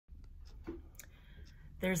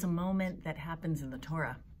There's a moment that happens in the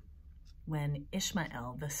Torah when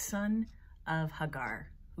Ishmael, the son of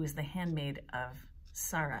Hagar, who is the handmaid of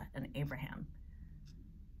Sarah and Abraham,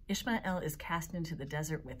 Ishmael is cast into the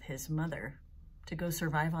desert with his mother to go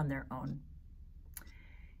survive on their own.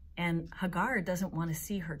 And Hagar doesn't want to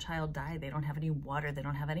see her child die. They don't have any water. They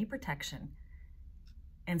don't have any protection.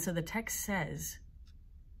 And so the text says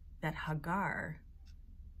that Hagar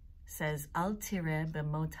says, Al tireh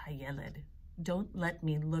b'mot hayeled. Don't let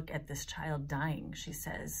me look at this child dying, she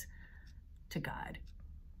says to God.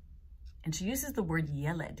 And she uses the word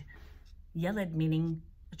yeled, yeled meaning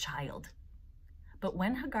a child. But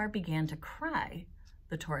when Hagar began to cry,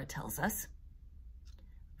 the Torah tells us,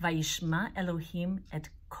 Vayishma Elohim et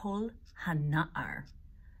kol hana'ar.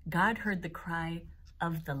 God heard the cry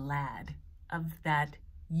of the lad, of that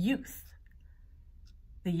youth.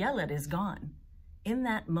 The yeled is gone. In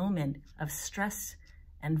that moment of stress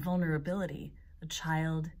and vulnerability, the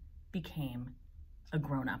child became a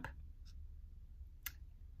grown-up.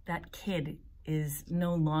 That kid is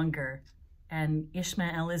no longer, and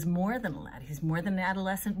Ishmael is more than a lad. He's more than an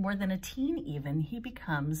adolescent, more than a teen even. He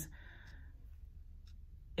becomes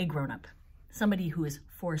a grown-up, somebody who is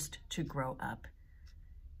forced to grow up.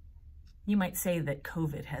 You might say that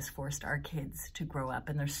COVID has forced our kids to grow up,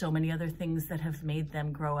 and there's so many other things that have made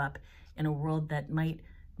them grow up in a world that might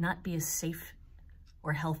not be as safe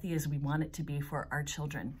or healthy as we want it to be for our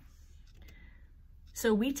children.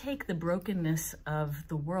 So we take the brokenness of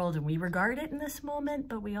the world and we regard it in this moment,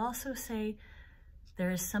 but we also say there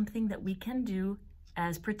is something that we can do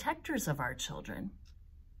as protectors of our children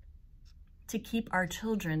to keep our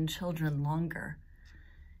children longer.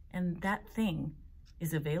 And that thing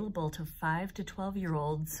is available to 5 to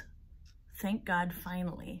 12-year-olds, thank God,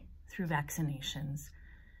 finally, through vaccinations.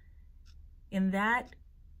 In that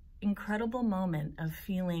incredible moment of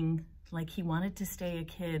feeling like he wanted to stay a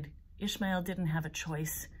kid, Ishmael didn't have a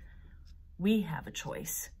choice. We have a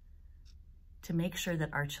choice to make sure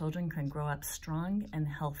that our children can grow up strong and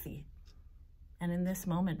healthy. And in this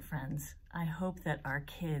moment, friends, I hope that our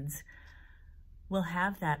kids will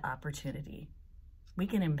have that opportunity. We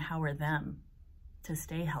can empower them to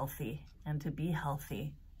stay healthy and to be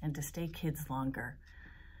healthy and to stay kids longer.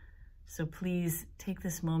 So please take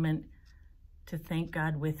this moment to thank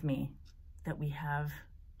God with me that we have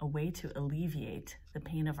a way to alleviate the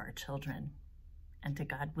pain of our children and, to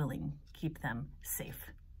God willing, keep them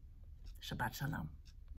safe. Shabbat Shalom.